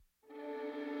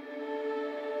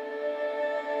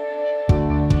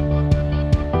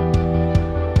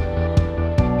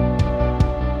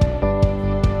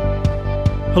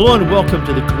Hello and welcome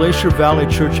to the Glacier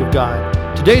Valley Church of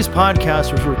God. Today's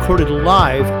podcast was recorded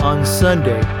live on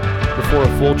Sunday before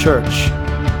a full church.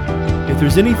 If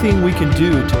there's anything we can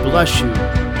do to bless you,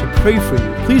 to pray for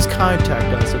you, please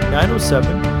contact us at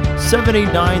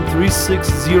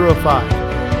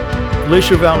 907-789-3605.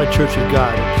 Glacier Valley Church of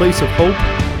God, a place of hope,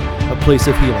 a place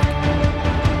of healing.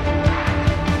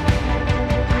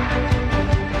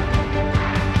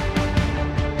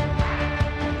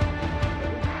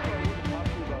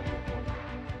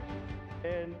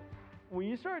 And when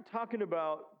you start talking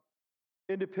about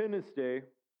Independence Day,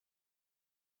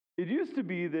 it used to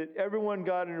be that everyone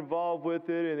got involved with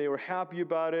it and they were happy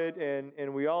about it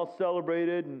and we all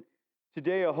celebrated. And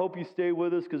today I hope you stay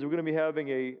with us because we're going to be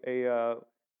having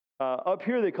up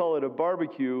here they call it a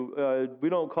barbecue. We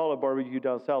don't call it barbecue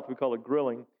down south, we call it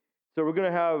grilling. So we're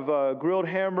going to have grilled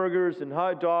hamburgers and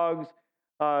hot dogs.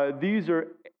 These are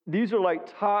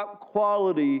like top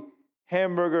quality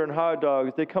hamburger and hot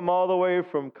dogs. They come all the way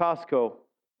from Costco.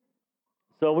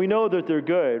 So we know that they're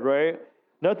good, right?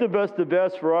 Nothing but the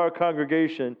best for our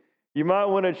congregation. You might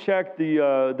want to check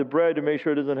the bread to make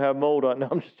sure it doesn't have mold on it. No,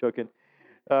 I'm just joking.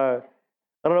 I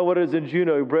don't know what it is in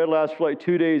Juneau. Bread lasts for like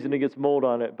 2 days and it gets mold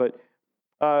on it. But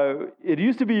it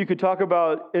used to be you could talk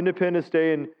about Independence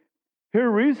Day. And here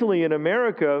recently in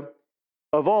America,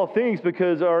 of all things,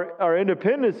 because our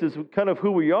independence is kind of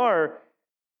who we are,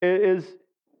 is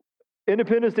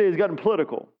Independence Day has gotten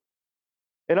political.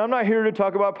 And I'm not here to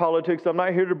talk about politics. I'm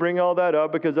not here to bring all that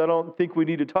up because I don't think we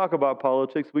need to talk about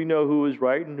politics. We know who is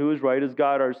right, and who is right is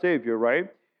God our Savior, right?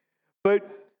 But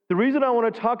the reason I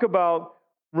want to talk about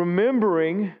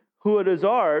remembering who it is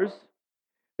ours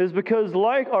is because,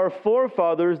 like our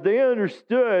forefathers, they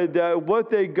understood that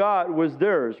what they got was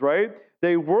theirs, right?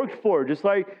 They worked for it. Just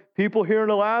like people here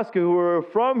in Alaska who are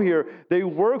from here, they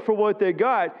work for what they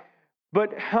got.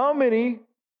 But how many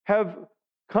have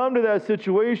come to that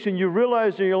situation, you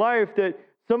realize in your life that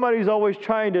somebody's always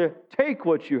trying to take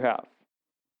what you have.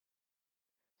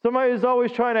 Somebody's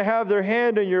always trying to have their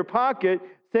hand in your pocket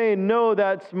saying, no,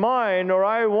 that's mine, or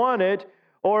I want it.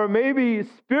 Or maybe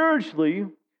spiritually,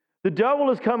 the devil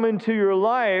has come into your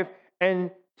life and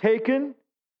taken.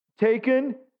 He's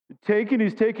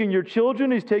taking your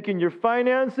children. He's taking your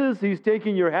finances. He's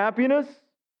taking your happiness.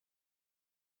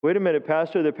 Wait a minute,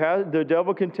 Pastor. The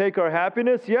devil can take our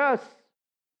happiness? Yes.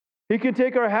 He can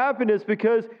take our happiness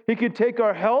because he can take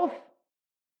our health.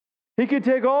 He can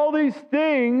take all these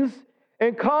things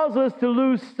and cause us to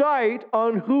lose sight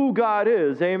on who God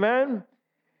is. Amen?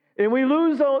 And we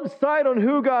lose sight on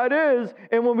who God is,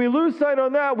 and when we lose sight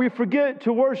on that, we forget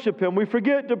to worship Him. We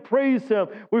forget to praise Him.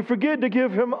 We forget to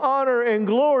give Him honor and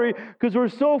glory because we're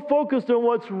so focused on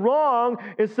what's wrong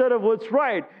instead of what's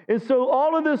right. And so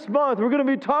all of this month, we're going to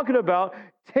be talking about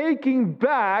taking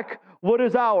back what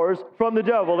is ours from the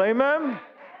devil. Amen?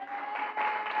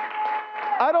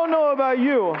 I don't know about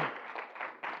you,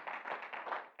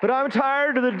 but I'm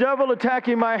tired of the devil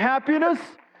attacking my happiness.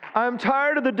 I'm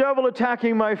tired of the devil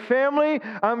attacking my family.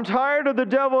 I'm tired of the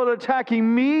devil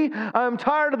attacking me. I'm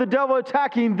tired of the devil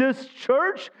attacking this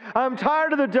church. I'm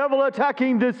tired of the devil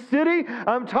attacking this city.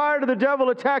 I'm tired of the devil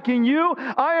attacking you.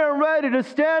 I am ready to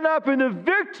stand up in the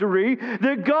victory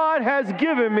that God has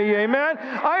given me. Amen.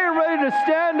 I am ready to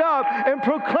stand up and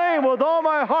proclaim with all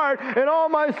my heart and all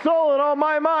my soul and all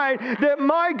my mind that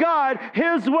my God,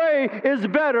 His way is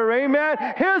better. Amen.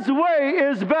 His way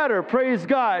is better. Praise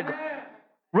God.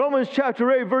 Romans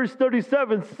chapter 8, verse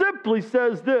 37 simply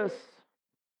says this.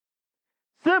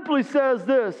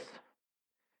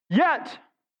 Yet.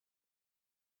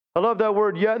 I love that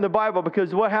word yet in the Bible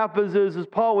because what happens is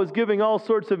Paul was giving all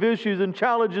sorts of issues and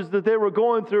challenges that they were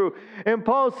going through. And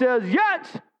Paul says,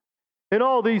 yet in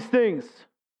all these things,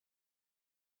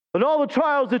 in all the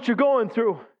trials that you're going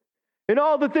through, in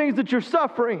all the things that you're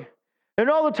suffering, and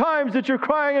all the times that you're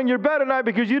crying on your bed at night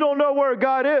because you don't know where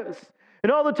God is,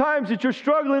 and all the times that you're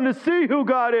struggling to see who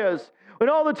God is, and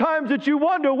all the times that you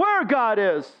wonder where God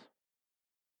is.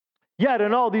 Yet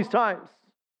in all these times,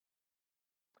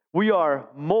 we are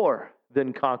more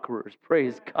than conquerors.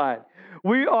 Praise God.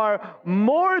 We are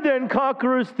more than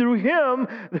conquerors through Him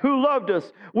who loved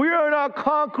us. We are not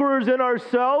conquerors in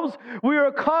ourselves. We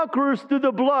are conquerors through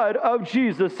the blood of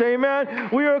Jesus. Amen.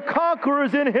 We are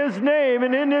conquerors in His name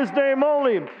and in His name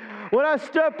only. When I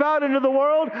step out into the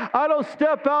world, I don't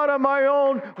step out on my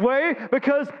own way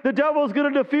because the devil's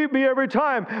going to defeat me every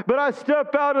time. But I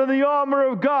step out in the armor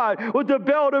of God with the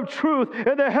belt of truth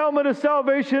and the helmet of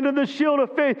salvation and the shield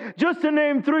of faith. Just to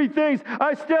name three things,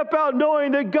 I step out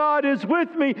knowing that God is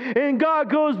with me and God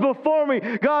goes before me.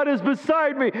 God is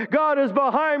beside me. God is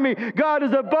behind me. God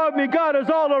is above me. God is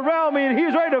all around me, and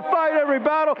He's ready to fight every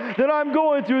battle that I'm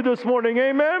going through this morning.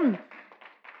 Amen?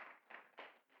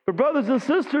 But brothers and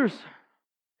sisters,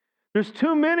 there's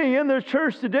too many in the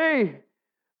church today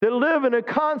that live in a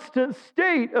constant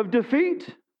state of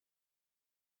defeat.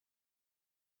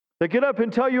 They get up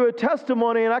and tell you a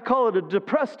testimony, and I call it a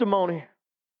depressed-testimony.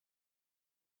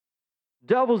 The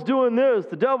devil's doing this,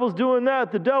 the devil's doing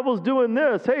that, the devil's doing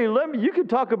this. Hey, you can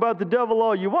talk about the devil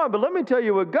all you want, but let me tell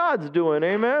you what God's doing,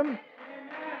 amen?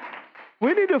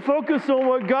 We need to focus on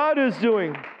what God is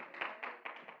doing.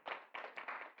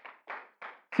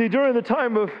 See, during the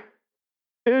time of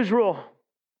Israel,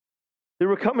 they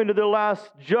were coming to their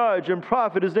last judge and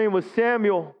prophet. His name was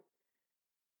Samuel.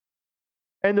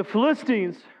 And the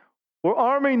Philistines were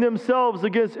arming themselves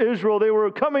against Israel. They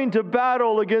were coming to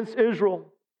battle against Israel.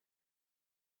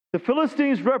 The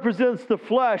Philistines represents the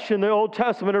flesh in the Old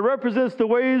Testament. It represents the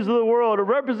ways of the world. It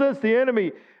represents the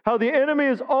enemy, how the enemy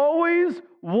is always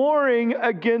warring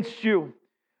against you.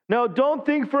 Now, don't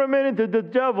think for a minute that the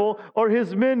devil or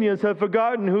his minions have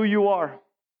forgotten who you are.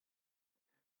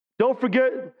 Don't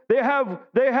forget, they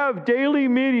have daily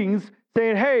meetings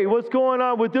saying, hey, what's going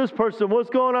on with this person? What's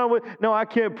going on with... No, I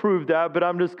can't prove that, but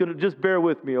I'm just going to... Just bear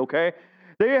with me, okay?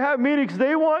 They have meetings.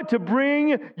 They want to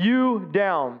bring you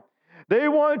down. They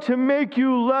want to make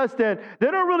you less than.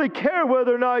 They don't really care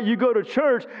whether or not you go to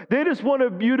church. They just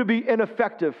want you to be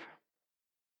ineffective.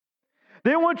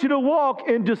 They want you to walk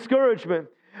in discouragement.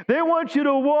 They want you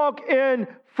to walk in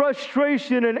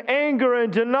frustration and anger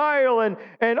and denial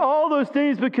and all those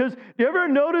things, because you ever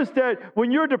notice that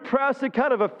when you're depressed, it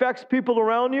kind of affects people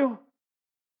around you?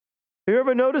 Have you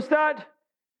ever noticed that?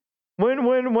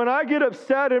 When I get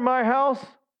upset in my house,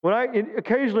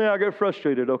 occasionally I get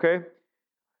frustrated, okay?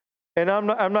 And I'm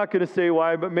not going to say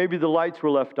why, but maybe the lights were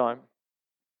left on.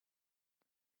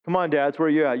 Come on, dads, where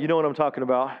are you at? You know what I'm talking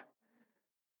about.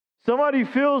 Somebody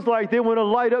feels like they want to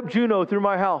light up Juno through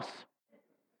my house.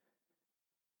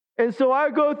 And so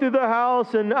I go through the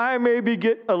house and I maybe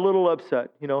get a little upset.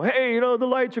 Hey, the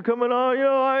lights are coming on.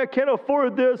 I can't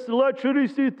afford this. The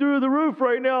electricity through the roof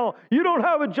right now. You don't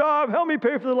have a job. Help me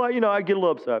pay for the light. I get a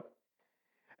little upset.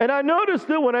 And I notice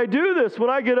that when I do this,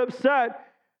 when I get upset,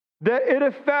 that it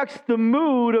affects the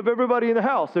mood of everybody in the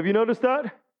house. Have you noticed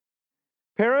that?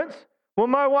 Parents, when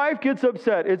my wife gets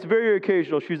upset, it's very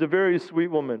occasional. She's a very sweet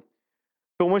woman.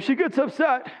 But when she gets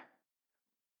upset,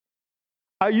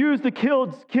 I use the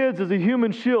kids as a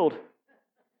human shield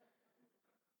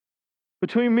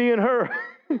between me and her.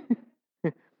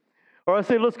 Or I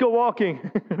say, let's go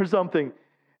walking or something.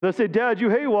 They say, Dad,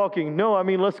 you hate walking. No, I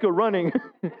mean, let's go running.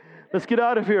 Let's get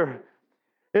out of here.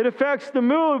 It affects the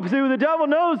mood. See, the devil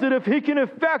knows that if he can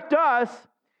affect us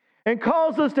and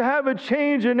cause us to have a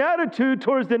change in attitude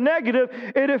towards the negative,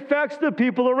 it affects the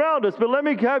people around us. But let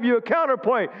me have you a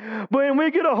counterpoint. When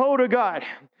we get a hold of God,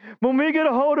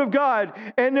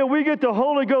 and then we get the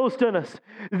Holy Ghost in us,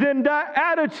 then that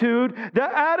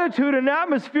attitude and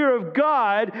atmosphere of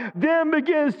God then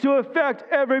begins to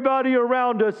affect everybody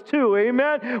around us too.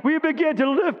 Amen? We begin to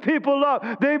lift people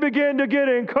up. They begin to get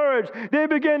encouraged. They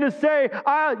begin to say,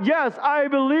 yes, I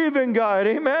believe in God.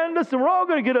 Amen? Listen, we're all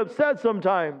going to get upset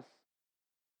sometimes.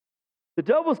 The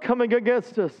devil's coming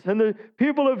against us. And the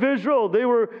people of Israel,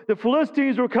 the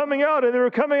Philistines were coming out, and they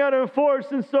were coming out in force.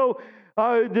 And so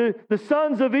the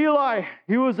sons of Eli,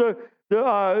 he was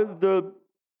the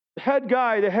head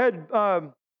guy, the head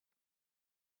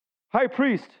high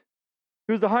priest.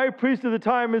 He was the high priest of the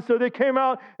time. And so they came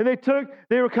out and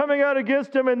they were coming out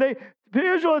against him. And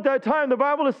Israel at that time, the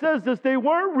Bible says this, they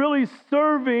weren't really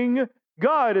serving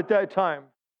God at that time.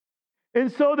 And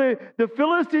so the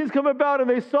Philistines come about and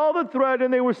they saw the threat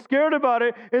and they were scared about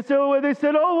it. And so they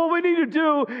said, what we need to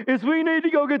do is we need to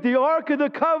go get the Ark of the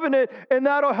Covenant and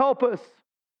that'll help us.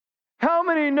 How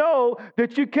many know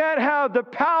that you can't have the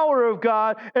power of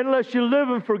God unless you're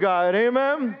living for God?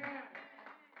 Amen?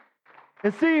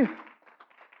 And see,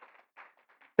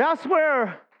 that's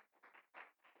where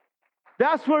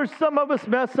some of us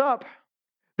mess up.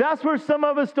 That's where some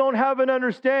of us don't have an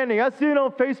understanding. I see it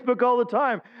on Facebook all the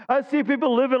time. I see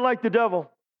people living like the devil.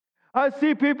 I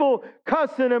see people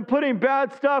cussing and putting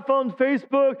bad stuff on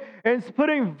Facebook and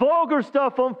putting vulgar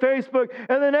stuff on Facebook.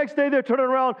 And the next day they're turning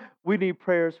around, we need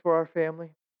prayers for our family.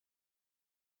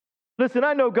 Listen,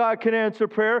 I know God can answer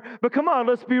prayer, but come on,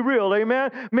 let's be real, amen?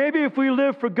 Maybe if we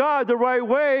live for God the right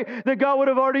way, then God would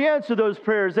have already answered those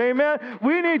prayers, amen?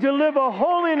 We need to live a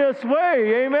holiness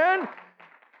way, amen?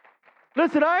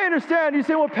 Listen, I understand. You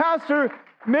say, well, Pastor,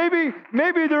 maybe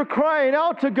they're crying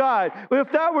out to God. But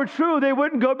if that were true, they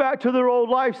wouldn't go back to their old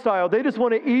lifestyle. They just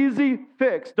want an easy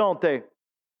fix, don't they?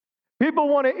 People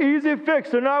want an easy fix.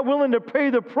 They're not willing to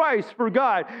pay the price for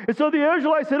God. And so the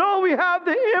Israelites said, oh, we have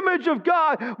the image of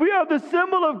God. We have the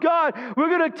symbol of God.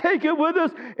 We're going to take it with us,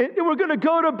 and we're going to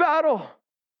go to battle.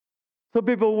 Some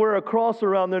people wear a cross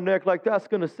around their neck like that's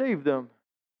going to save them.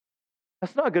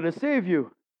 That's not going to save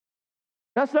you.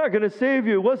 That's not going to save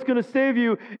you. What's going to save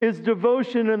you is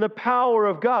devotion and the power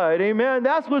of God. Amen?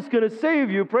 That's what's going to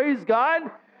save you. Praise God.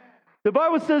 The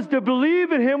Bible says to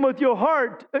believe in Him with your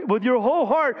heart, with your whole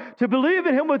heart. To believe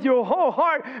in Him with your whole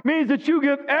heart means that you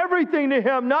give everything to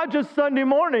Him, not just Sunday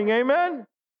morning. Amen?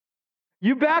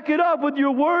 You back it up with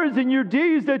your words and your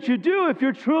deeds that you do. If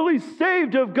you're truly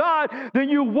saved of God, then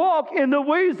you walk in the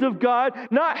ways of God,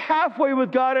 not halfway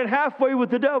with God and halfway with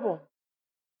the devil.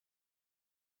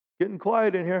 Getting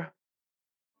quiet in here.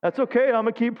 That's okay. I'm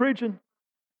going to keep preaching.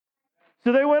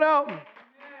 So they went out.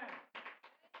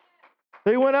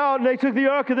 They went out and they took the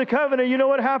Ark of the Covenant. You know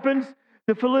what happens?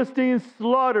 The Philistines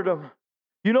slaughtered them.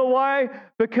 You know why?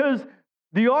 Because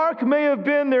the Ark may have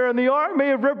been there and the Ark may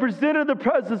have represented the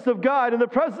presence of God. And the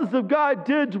presence of God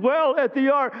did dwell at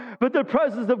the Ark. But the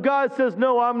presence of God says,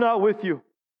 no, I'm not with you.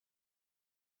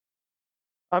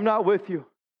 I'm not with you.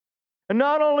 And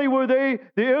not only were the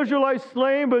Israelites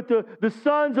slain, but the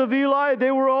sons of Eli, they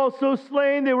were also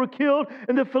slain. They were killed.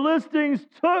 And the Philistines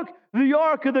took the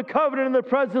Ark of the Covenant in the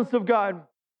presence of God.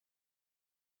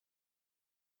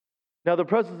 Now, the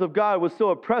presence of God was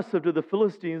so oppressive to the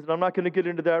Philistines, and I'm not going to get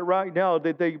into that right now,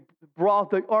 that they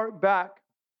brought the Ark back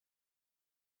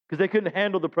because they couldn't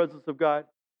handle the presence of God.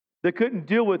 They couldn't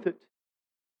deal with it.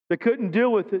 They couldn't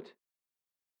deal with it.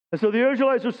 And so the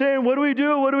Israelites are saying, what do we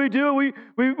do? What do we do?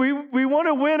 We want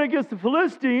to win against the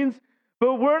Philistines,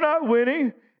 but we're not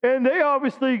winning. And they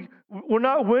obviously were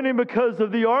not winning because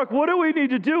of the ark. What do we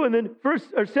need to do? And then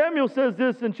Samuel says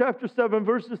this in chapter 7,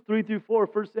 verses 3 through 4,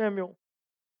 1 Samuel.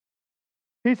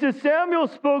 He says, Samuel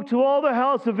spoke to all the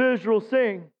house of Israel,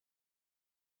 saying,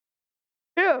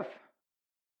 if.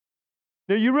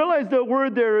 Now you realize the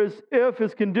word there is if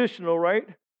is conditional, right?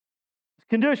 It's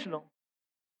conditional.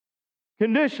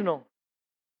 Conditional.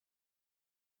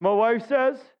 My wife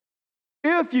says,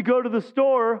 if you go to the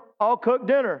store, I'll cook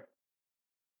dinner.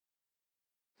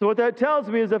 So what that tells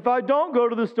me is if I don't go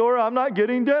to the store, I'm not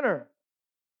getting dinner.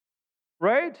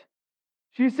 Right?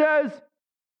 She says,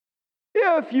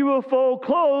 if you will fold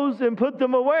clothes and put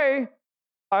them away,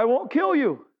 I won't kill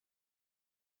you.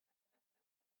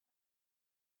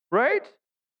 Right?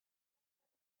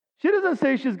 She doesn't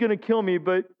say she's going to kill me,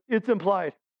 but it's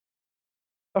implied.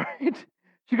 All right?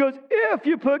 She goes, if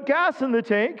you put gas in the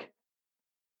tank,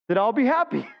 then I'll be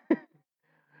happy.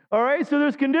 All right? So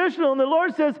there's conditional. And the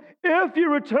Lord says, if you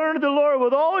return to the Lord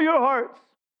with all your hearts.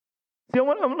 See,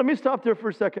 let me stop there for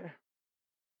a second.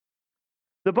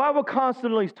 The Bible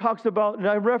constantly talks about, and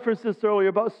I referenced this earlier,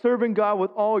 about serving God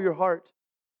with all your heart.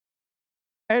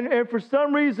 And for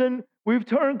some reason, we've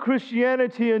turned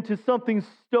Christianity into something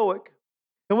stoic.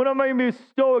 And what I mean by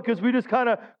stoic is we just kind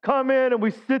of come in and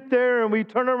we sit there and we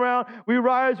turn around. We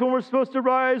rise when we're supposed to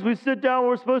rise. We sit down when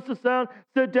we're supposed to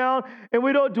sit down. And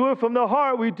we don't do it from the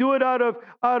heart. We do it out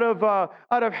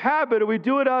of habit. Or we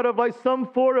do it out of like some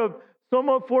form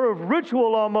of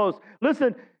ritual almost.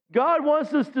 Listen, God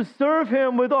wants us to serve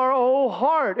Him with our whole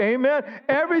heart. Amen.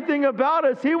 Everything about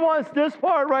us. He wants this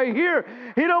part right here.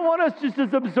 He don't want us just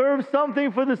to observe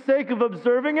something for the sake of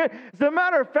observing it. As a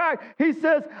matter of fact, He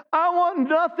says, I want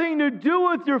nothing to do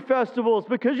with your festivals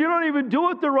because you don't even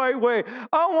do it the right way.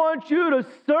 I want you to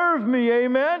serve me.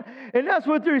 Amen. And that's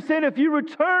what they're saying. If you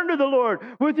return to the Lord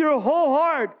with your whole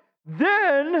heart,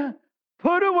 then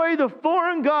put away the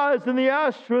foreign gods and the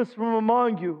Ashtoreths from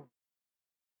among you.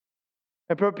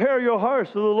 And prepare your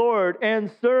hearts for the Lord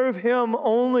and serve Him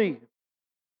only.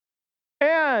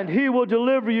 And He will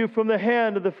deliver you from the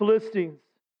hand of the Philistines.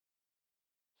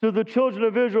 So the children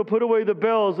of Israel put away the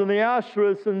Baals and the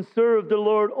Ashtoreths and served the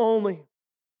Lord only.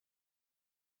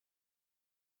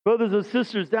 Brothers and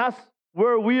sisters, that's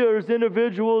where we as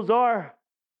individuals are.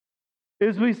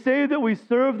 Is we say that we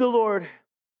serve the Lord,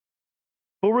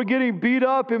 but we're getting beat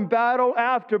up in battle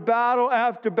after battle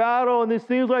after battle, and it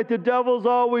seems like the devil's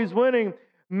always winning.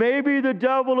 Maybe the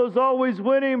devil is always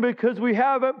winning because we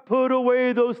haven't put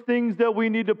away those things that we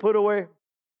need to put away.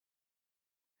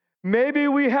 Maybe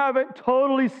we haven't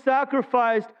totally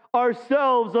sacrificed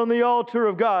ourselves on the altar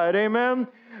of God. Amen?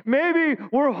 Maybe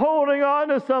we're holding on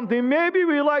to something. Maybe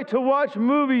we like to watch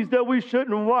movies that we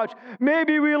shouldn't watch.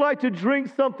 Maybe we like to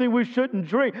drink something we shouldn't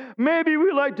drink. Maybe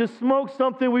we like to smoke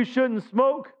something we shouldn't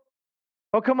smoke.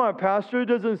 Oh, come on, Pastor. It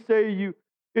doesn't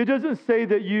say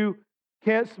that you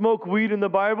can't smoke weed in the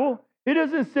Bible. It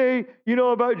doesn't say,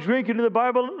 about drinking in the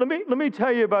Bible. Let me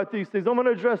tell you about these things. I'm going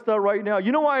to address that right now.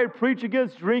 You know why I preach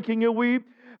against drinking and weed?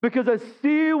 Because I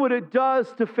see what it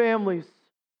does to families.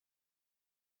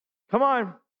 Come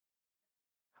on.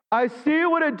 I see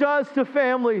what it does to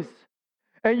families.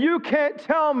 And you can't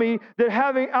tell me that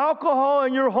having alcohol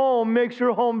in your home makes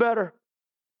your home better.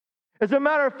 As a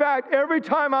matter of fact, every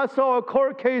time I saw a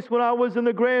court case when I was in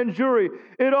the grand jury,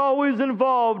 it always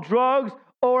involved drugs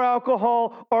or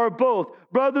alcohol or both.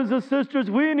 Brothers and sisters,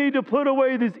 we need to put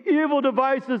away these evil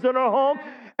devices in our home.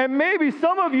 And maybe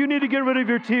some of you need to get rid of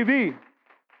your TV.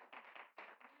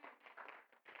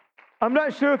 I'm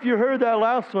not sure if you heard that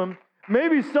last one.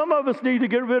 Maybe some of us need to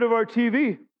get rid of our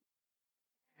TV.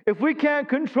 If we can't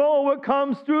control what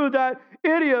comes through that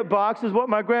idiot box, is what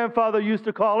my grandfather used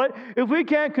to call it. If we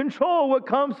can't control what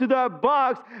comes through that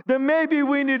box, then maybe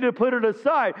we need to put it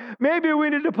aside. Maybe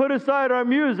we need to put aside our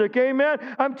music. Amen?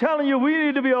 I'm telling you, we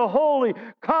need to be a holy,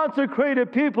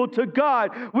 consecrated people to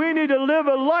God. We need to live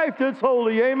a life that's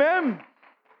holy. Amen?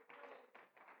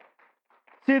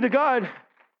 See, the god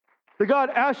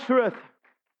Ashtoreth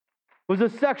was a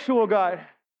sexual god.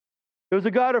 It was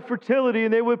a god of fertility,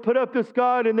 and they would put up this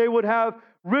god, and they would have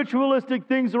ritualistic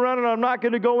things around it. I'm not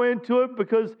going to go into it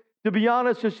because, to be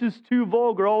honest, it's just too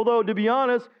vulgar. Although, to be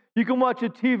honest, you can watch a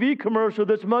TV commercial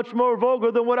that's much more vulgar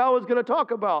than what I was going to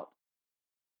talk about.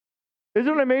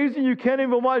 Isn't it amazing you can't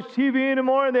even watch TV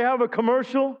anymore and they have a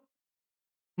commercial?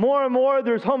 More and more,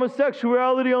 there's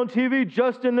homosexuality on TV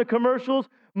just in the commercials.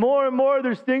 More and more,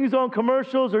 there's things on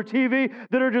commercials or TV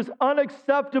that are just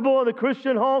unacceptable in the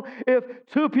Christian home. If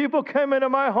two people came into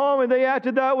my home and they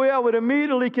acted that way, I would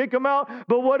immediately kick them out.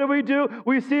 But what do?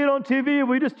 We see it on TV and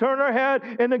we just turn our head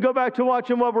and then go back to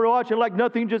watching what we're watching like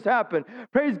nothing just happened.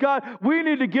 Praise God. We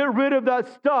need to get rid of that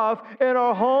stuff in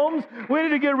our homes. We need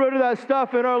to get rid of that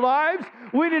stuff in our lives.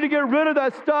 We need to get rid of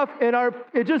that stuff in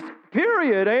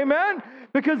period. Amen?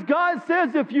 Because God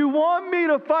says, if you want me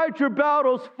to fight your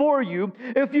battles for you,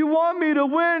 if you want me to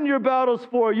win your battles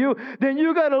for you, then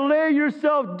you got to lay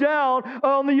yourself down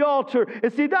on the altar.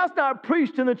 And see, that's not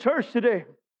preached in the church today.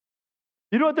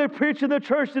 You know what they preach in the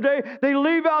church today? They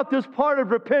leave out this part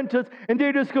of repentance and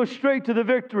they just go straight to the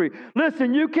victory.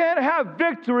 Listen, you can't have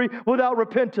victory without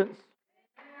repentance.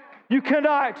 You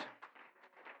cannot.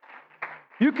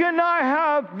 You cannot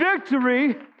have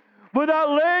victory without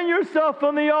laying yourself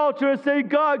on the altar and say,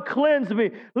 God, cleanse me.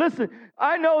 Listen,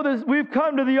 I know this. We've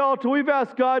come to the altar. We've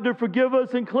asked God to forgive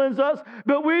us and cleanse us,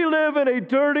 but we live in a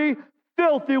dirty,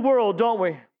 filthy world, don't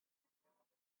we?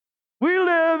 We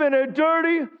live in a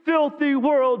dirty, filthy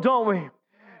world, don't we?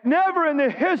 Never in the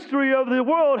history of the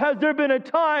world has there been a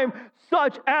time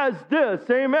such as this.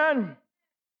 Amen?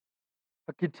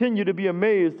 I continue to be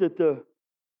amazed at the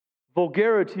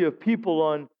vulgarity of people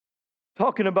on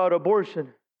talking about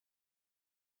abortion.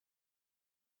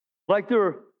 Like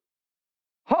they're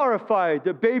horrified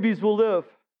that babies will live.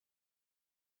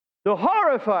 They're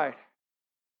horrified.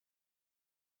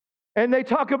 And they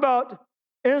talk about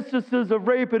instances of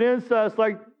rape and incest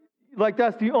like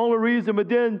that's the only reason. But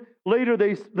then later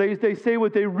they say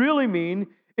what they really mean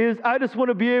is, I just want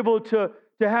to be able to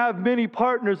have many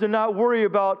partners and not worry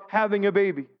about having a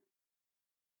baby.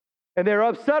 And they're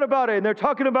upset about it. And they're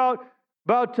talking about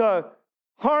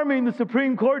harming the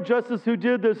Supreme Court justice who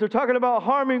did this. They're talking about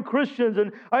harming Christians.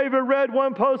 And I even read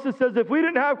one post that says, if we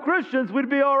didn't have Christians, we'd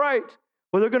be all right.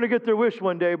 Well, they're going to get their wish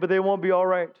one day, but they won't be all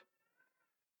right.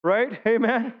 Right?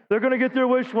 Amen? They're going to get their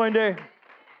wish one day.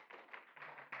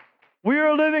 We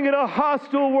are living in a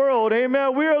hostile world.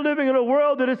 Amen? We are living in a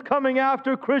world that is coming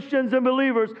after Christians and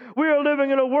believers. We are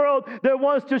living in a world that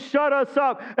wants to shut us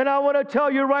up. And I want to tell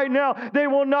you right now, they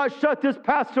will not shut this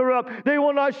pastor up. They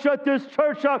will not shut this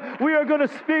church up. We are going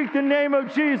to speak the name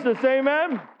of Jesus.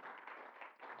 Amen?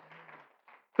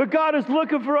 But God is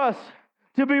looking for us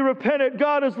to be repentant.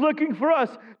 God is looking for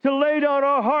us to lay down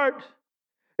our heart.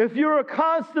 If you're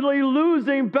constantly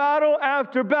losing battle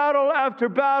after battle after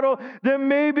battle, then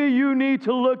maybe you need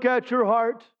to look at your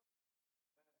heart.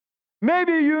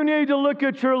 Maybe you need to look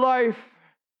at your life.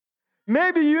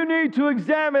 Maybe you need to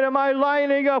examine, am I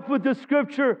lining up with the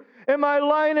Scripture? Am I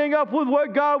lining up with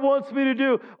what God wants me to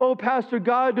do? Oh, Pastor,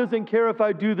 God doesn't care if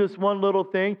I do this one little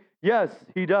thing. Yes,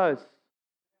 He does.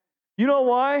 You know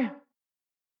why?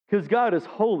 Because God is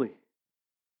holy.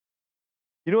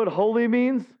 You know what holy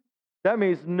means? That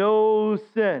means no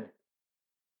sin.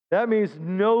 That means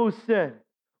no sin.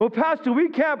 Well, Pastor, we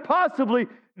can't possibly,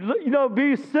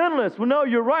 be sinless. Well, no,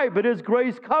 you're right, but His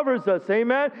grace covers us,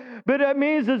 amen? But that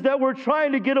means is that we're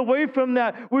trying to get away from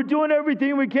that. We're doing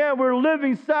everything we can. We're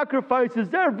living sacrifices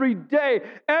every day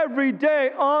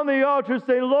on the altar,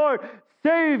 saying, Lord,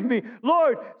 save me.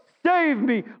 Lord, save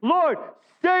me. Lord,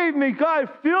 save me. God,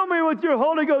 fill me with your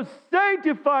Holy Ghost.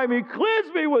 Sanctify me.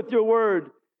 Cleanse me with your word.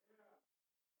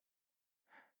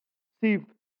 See,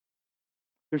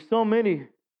 there's so many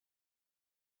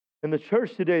in the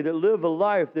church today that live a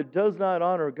life that does not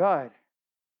honor God.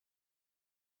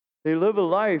 They live a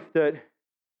life that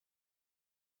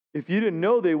if you didn't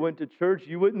know they went to church,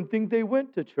 you wouldn't think they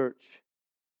went to church.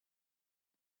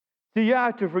 See, you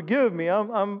have to forgive me.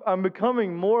 I'm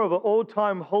becoming more of an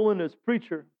old-time holiness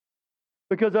preacher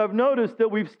because I've noticed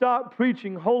that we've stopped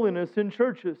preaching holiness in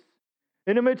churches.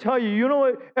 And let me tell you, you know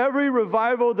what? Every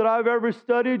revival that I've ever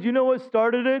studied, you know what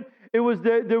started it? It was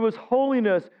that there was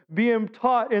holiness being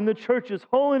taught in the churches,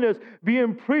 holiness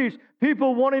being preached,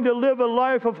 people wanting to live a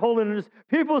life of holiness,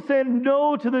 people saying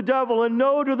no to the devil and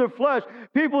no to the flesh,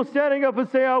 people standing up and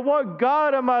saying, I want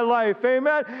God in my life,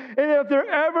 amen? And if there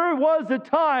ever was a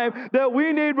time that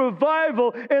we need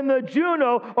revival in the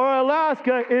Juneau or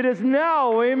Alaska, it is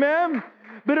now, amen?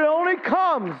 But it only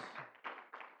comes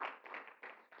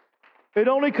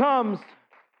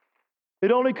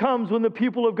when the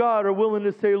people of God are willing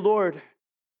to say, Lord,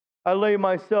 I lay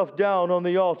myself down on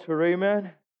the altar.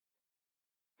 Amen.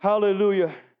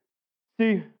 Hallelujah.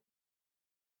 See,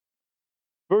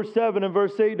 verse 7 and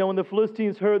verse 8, now when the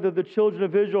Philistines heard that the children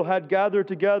of Israel had gathered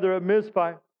together at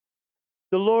Mizpah,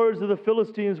 the lords of the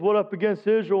Philistines went up against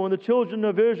Israel. When the children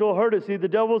of Israel heard it, see, the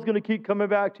devil's going to keep coming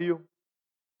back to you.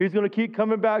 He's going to keep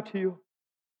coming back to you.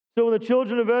 So when the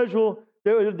children of Israel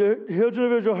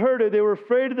heard it, they were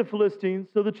afraid of the Philistines.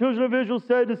 So the children of Israel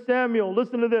said to Samuel,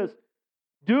 listen to this,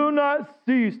 do not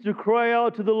cease to cry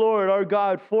out to the Lord our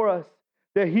God for us,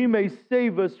 that He may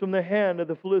save us from the hand of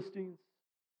the Philistines.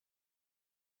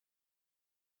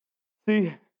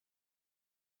 See,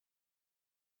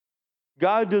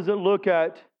 God doesn't look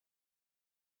at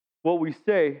what we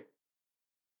say.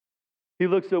 He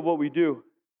looks at what we do.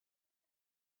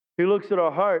 He looks at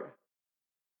our heart.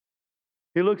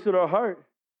 He looks at our heart.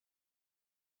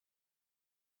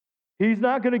 He's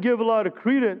not going to give a lot of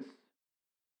credence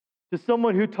to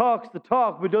someone who talks the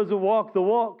talk but doesn't walk the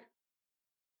walk.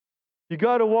 You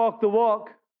got to walk the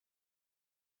walk.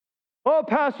 Oh,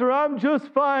 Pastor, I'm just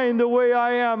fine the way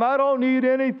I am. I don't need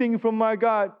anything from my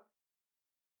God.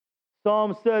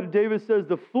 David says,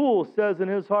 the fool says in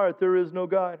his heart, there is no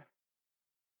God.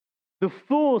 The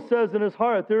fool says in his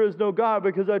heart, there is no God,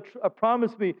 because I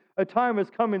promise me, a time is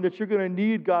coming that you're going to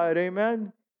need God.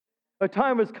 Amen? A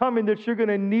time is coming that you're going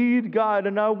to need God,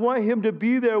 and I want Him to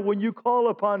be there when you call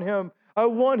upon Him. I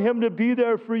want Him to be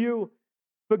there for you.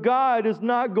 But God is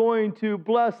not going to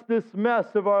bless this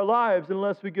mess of our lives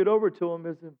unless we get over to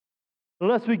Him,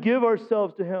 unless we give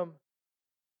ourselves to Him.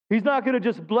 He's not going to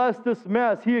just bless this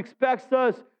mess. He expects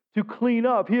us to clean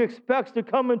up. He expects to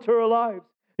come into our lives.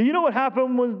 And you know what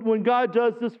happens when God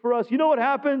does this for us? You know what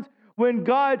happens when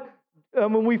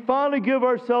when we finally give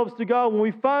ourselves to God, when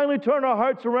we finally turn our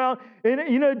hearts around? And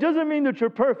it doesn't mean that you're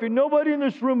perfect. Nobody in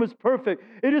this room is perfect.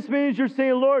 It just means you're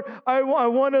saying, Lord, I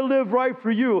want to live right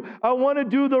for you. I want to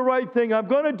do the right thing. I'm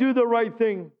going to do the right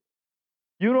thing.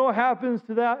 You know what happens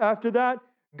to that after that?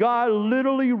 God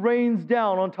literally rains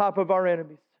down on top of our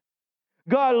enemies.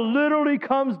 God literally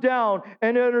comes down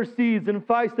and intercedes and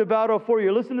fights the battle for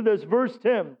you. Listen to this, verse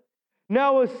 10.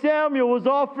 Now as Samuel was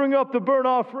offering up the burnt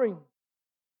offering,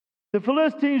 the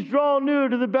Philistines draw near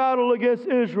to the battle against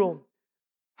Israel.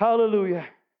 Hallelujah.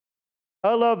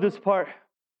 I love this part.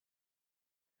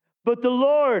 But the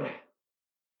Lord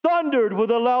thundered with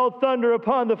a loud thunder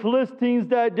upon the Philistines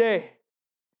that day.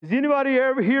 Has anybody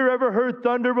ever heard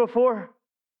thunder before?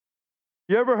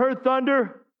 You ever heard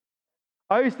thunder?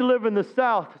 I used to live in the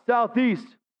southeast.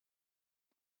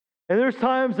 And there's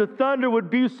times the thunder would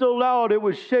be so loud it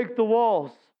would shake the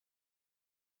walls.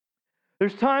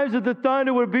 There's times that the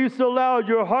thunder would be so loud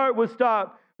your heart would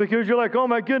stop because you're like, oh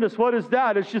my goodness, what is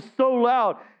that? It's just so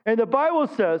loud. And the Bible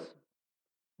says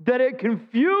that it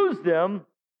confused them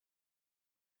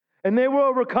and they were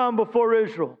overcome before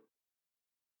Israel.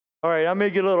 All right, I may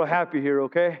get a little happy here,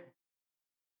 okay?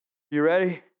 You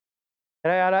ready?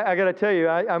 And I got to tell you,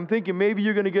 I'm thinking maybe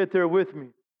you're going to get there with me.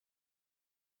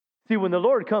 See, when the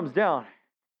Lord comes down,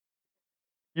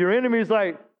 your enemy's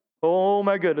like, oh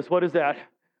my goodness, what is that?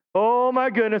 Oh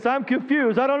my goodness, I'm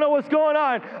confused. I don't know what's going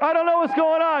on. I don't know what's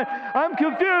going on. I'm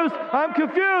confused. I'm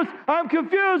confused. I'm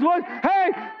confused. What?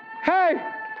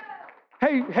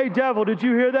 Hey, devil, did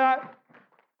you hear that?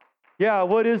 Yeah,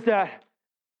 what is that?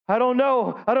 I don't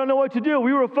know what to do.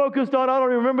 We were focused on, I don't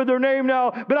remember their name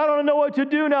now, but I don't know what to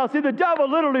do now. See, the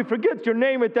devil literally forgets your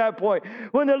name at that point.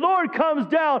 When the Lord comes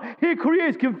down, he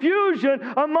creates confusion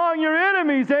among your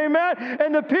enemies, amen?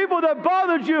 And the people that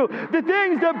bothered you, the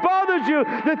things that bothered you,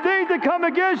 the things that come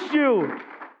against you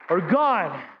are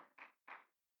gone.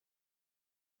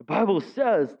 The Bible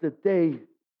says that they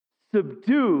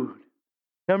subdued.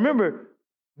 Now remember,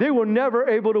 they were never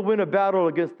able to win a battle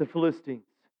against the Philistines.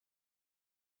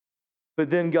 But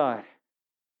then God.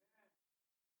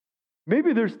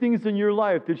 Maybe there's things in your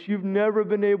life that you've never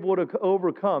been able to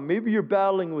overcome. Maybe you're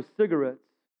battling with cigarettes.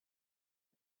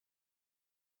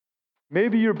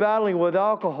 Maybe you're battling with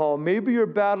alcohol. Maybe you're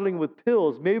battling with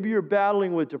pills. Maybe you're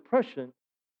battling with depression.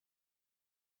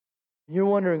 You're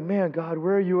wondering, man, God,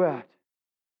 where are you at?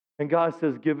 And God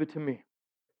says, give it to me.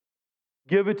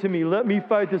 Give it to me. Let me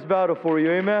fight this battle for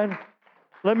you. Amen?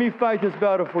 Let me fight this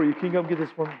battle for you. Can you come get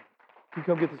this for me? Can you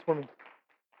come get this for me?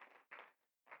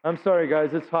 I'm sorry,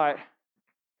 guys. It's hot.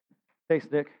 Thanks,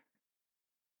 Nick.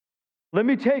 Let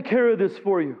me take care of this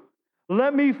for you.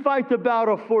 Let me fight the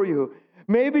battle for you.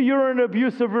 Maybe you're in an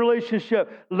abusive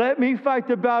relationship. Let me fight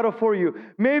the battle for you.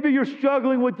 Maybe you're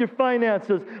struggling with your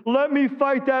finances. Let me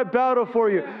fight that battle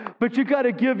for you. But you got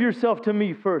to give yourself to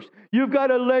me first. You've got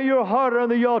to lay your heart on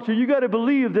the altar. You got to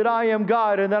believe that I am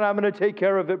God and that I'm going to take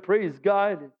care of it. Praise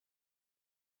God.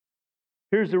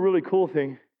 Here's the really cool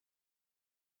thing.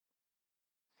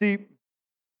 See,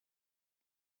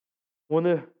 when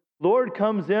the Lord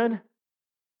comes in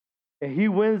and he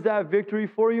wins that victory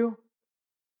for you,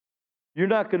 you're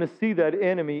not going to see that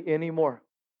enemy anymore.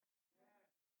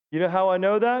 You know how I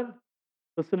know that?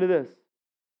 Listen to this.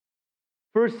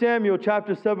 1 Samuel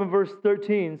chapter 7 verse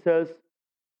 13 says,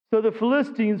 so the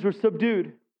Philistines were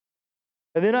subdued,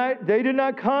 and then they did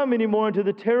not come anymore into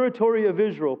the territory of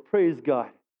Israel. Praise God.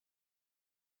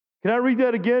 Can I read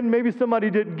that again? Maybe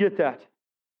somebody didn't get that.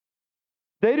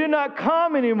 They did not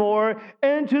come anymore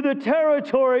into the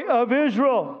territory of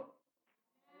Israel.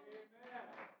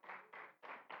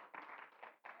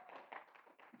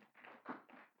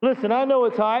 Listen, I know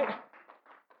it's hot.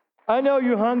 I know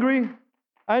you're hungry.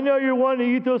 I know you're wanting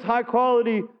to eat those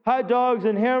high-quality hot dogs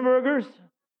and hamburgers.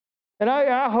 And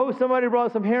I hope somebody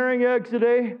brought some herring eggs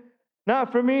today.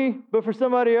 Not for me, but for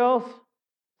somebody else.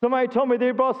 Somebody told me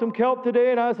they brought some kelp today,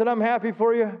 and I said, I'm happy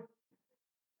for you.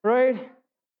 Right?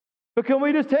 But can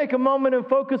we just take a moment and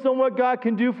focus on what God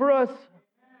can do for us?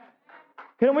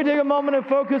 Can we take a moment and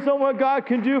focus on what God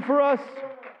can do for us?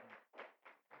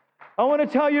 I want to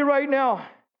tell you right now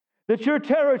that your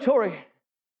territory,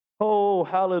 oh,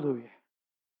 hallelujah.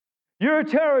 Your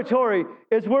territory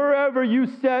is wherever you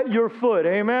set your foot.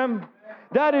 Amen?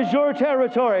 That is your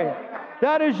territory.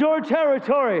 That is your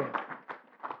territory.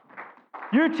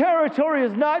 Your territory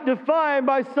is not defined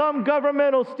by some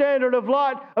governmental standard of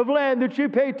lot of land that you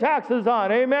pay taxes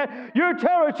on. Amen. Your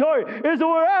territory is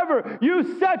wherever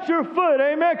you set your foot.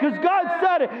 Amen. Because God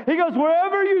said it. He goes,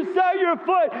 wherever you set your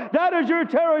foot, that is your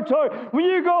territory. When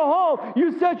you go home,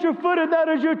 you set your foot and that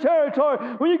is your territory.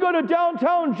 When you go to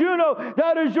downtown Juneau,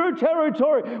 that is your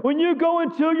territory. When you go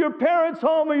into your parents'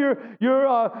 home or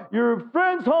your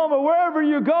friend's home or wherever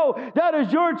you go, that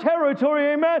is your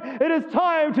territory. Amen. It is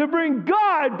time to bring God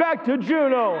back to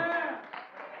Juneau.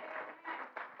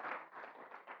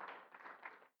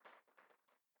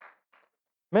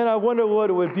 Man, I wonder what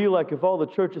it would be like if all the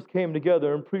churches came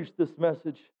together and preached this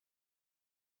message.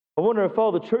 I wonder if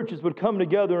all the churches would come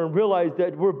together and realize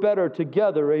that we're better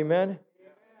together, amen?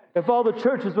 If all the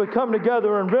churches would come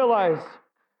together and realize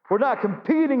we're not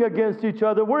competing against each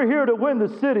other, we're here to win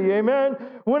the city, amen?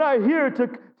 We're not here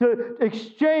to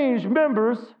exchange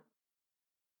members.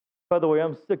 By the way,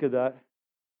 I'm sick of that.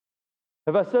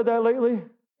 Have I said that lately?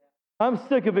 I'm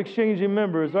sick of exchanging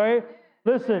members, right?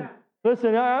 Listen,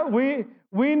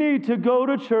 we need to go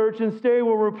to church and stay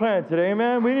where we're planted,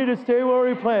 amen? We need to stay where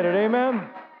we're planted, amen?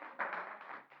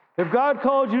 If God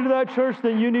called you to that church,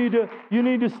 then you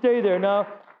need to stay there. Now,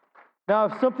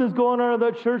 if something's going on in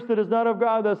that church that is not of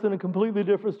God, that's in a completely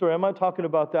different story. I'm not talking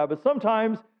about that. But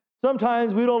sometimes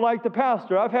we don't like the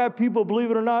pastor. I've had people,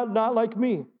 believe it or not like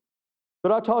me.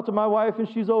 But I talked to my wife and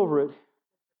she's over it.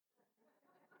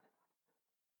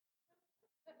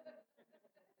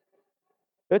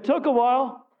 It took a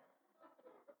while.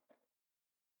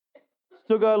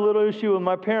 Still got a little issue with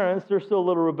my parents. They're still a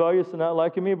little rebellious and not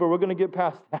liking me, but we're going to get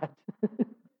past that.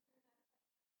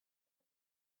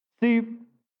 See,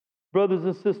 brothers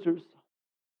and sisters,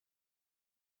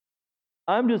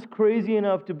 I'm just crazy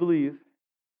enough to believe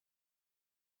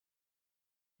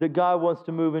that God wants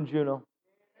to move in Juneau.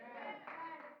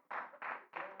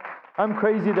 I'm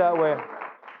crazy that way.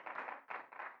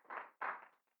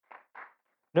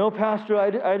 No, Pastor,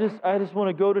 I just want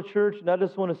to go to church and I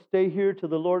just want to stay here till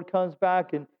the Lord comes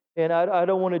back and I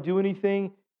don't want to do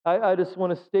anything. I just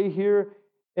want to stay here.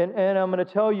 And I'm going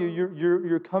to tell you,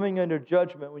 you're coming under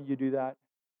judgment when you do that.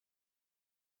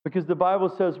 Because the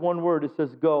Bible says one word, it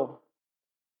says go.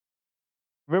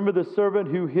 Remember the servant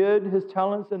who hid his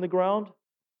talents in the ground?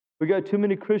 We got too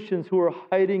many Christians who are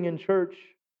hiding in church.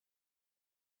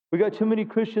 We got too many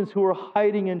Christians who are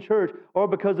hiding in church, or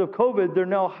because of COVID, they're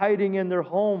now hiding in their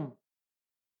home.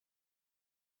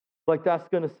 Like that's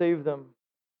going to save them.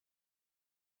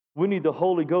 We need the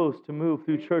Holy Ghost to move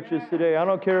through churches today. I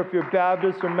don't care if you're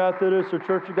Baptist or Methodist or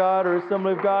Church of God or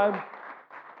Assembly of God.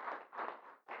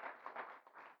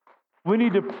 We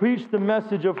need to preach the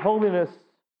message of holiness,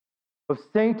 of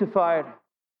sanctified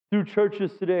through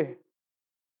churches today.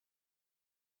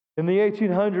 In the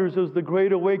 1800s, it was the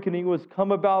Great Awakening was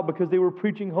come about because they were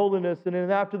preaching holiness. And then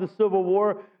after the Civil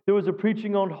War, there was a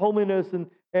preaching on holiness.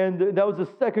 And that was the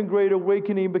Second Great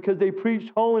Awakening because they preached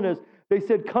holiness. They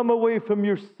said, come away from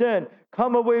your sin.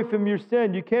 Come away from your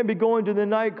sin. You can't be going to the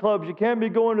nightclubs. You can't be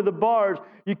going to the bars.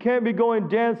 You can't be going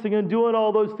dancing and doing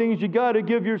all those things. You got to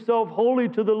give yourself wholly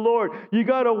to the Lord. You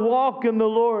got to walk in the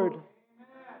Lord.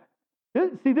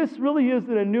 See, this really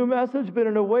isn't a new message, but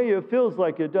in a way it feels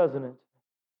like it, doesn't it?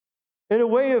 In a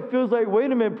way, it feels like,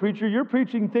 wait a minute, preacher, you're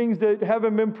preaching things that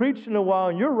haven't been preached in a while,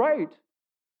 and you're right.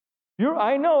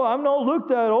 I know I'm not looked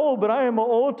that old, but I am an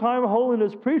old-time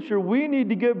holiness preacher. We need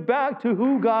to get back to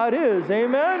who God is.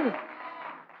 Amen?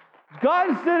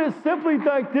 God said it simply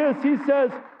like this. He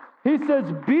says,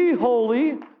 be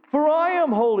holy, for I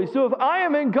am holy. So if I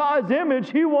am in God's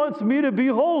image, He wants me to be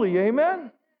holy.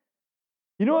 Amen?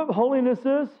 You know what holiness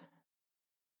is?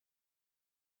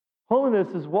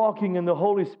 Holiness is walking in the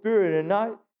Holy Spirit and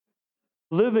not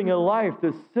living a life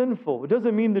that's sinful. It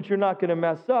doesn't mean that you're not going to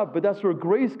mess up, but that's where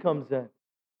grace comes in.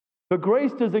 But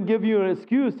grace doesn't give you an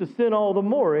excuse to sin all the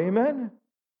more. Amen?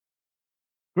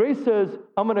 Grace says,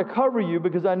 I'm going to cover you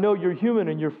because I know you're human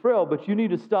and you're frail, but you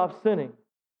need to stop sinning.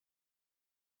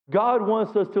 God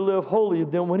wants us to live holy.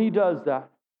 Then when He does that,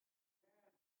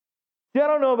 see, I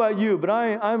don't know about you, but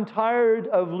I'm tired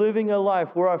of living a life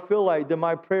where I feel like that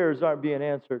my prayers aren't being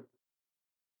answered.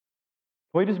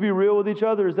 Can we just be real with each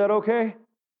other? Is that okay?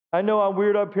 I know I'm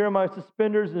weird up here in my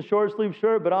suspenders and short sleeve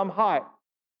shirt, but I'm hot.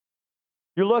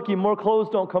 You're lucky more clothes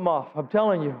don't come off. I'm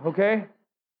telling you, okay?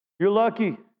 You're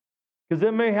lucky because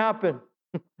it may happen.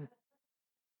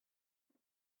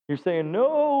 You're saying,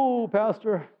 no,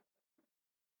 Pastor.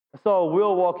 I saw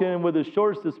Will walk in with his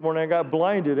shorts this morning. I got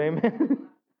blinded, amen? And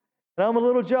I'm a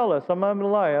little jealous. I'm not going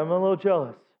to lie. I'm a little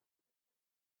jealous.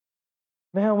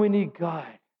 Man, we need God.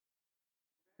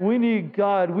 We need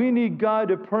God. We need God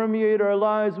to permeate our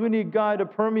lives. We need God to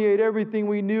permeate everything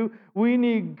we do. We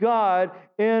need God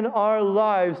in our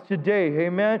lives today.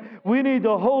 Amen. We need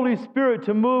the Holy Spirit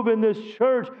to move in this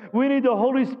church. We need the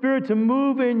Holy Spirit to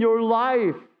move in your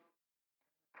life.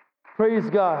 Praise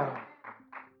God.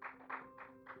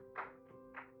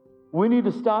 We need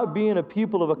to stop being a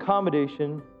people of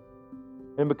accommodation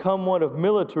and become one of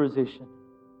militarization.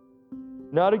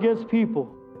 Not against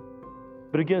people,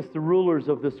 but against the rulers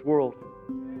of this world.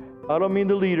 I don't mean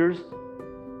the leaders.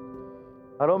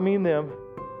 I don't mean them.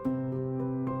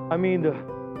 I mean the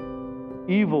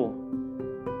evil,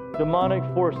 demonic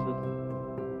forces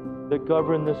that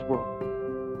govern this world.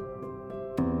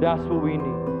 That's what we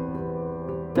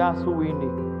need. That's what we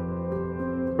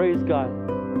need. Praise God.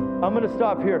 I'm going to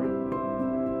stop here.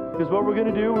 Because what we're going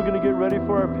to do, we're going to get ready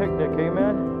for our picnic.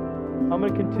 Amen? I'm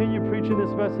going to continue preaching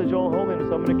this message on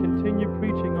holiness. I'm going to continue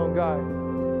preaching on God.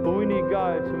 But we need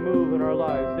God to move in our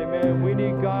lives. Amen. We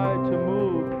need God to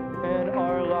move in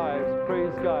our lives.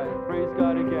 Praise God. Praise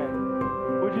God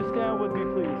again. Would you stand with me,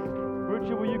 please?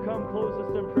 Richard, will you come close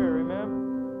us in prayer? Amen.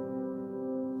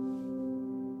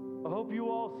 I hope you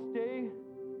all stay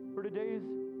for today's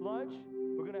lunch.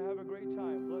 We're going to have a great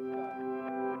time. Bless God.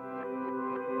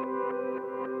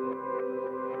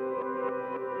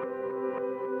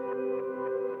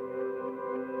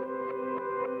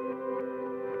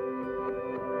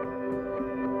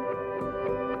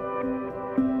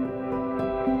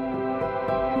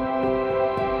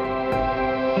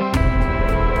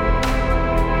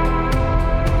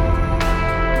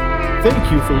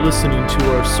 Thank you for listening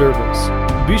to our service.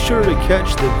 Be sure to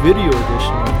catch the video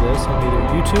edition of this on either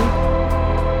YouTube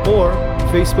or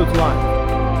Facebook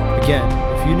Live. Again,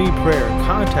 if you need prayer,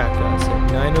 contact us at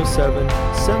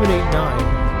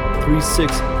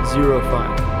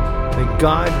 907-789-3605. May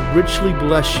God richly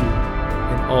bless you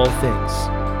in all things.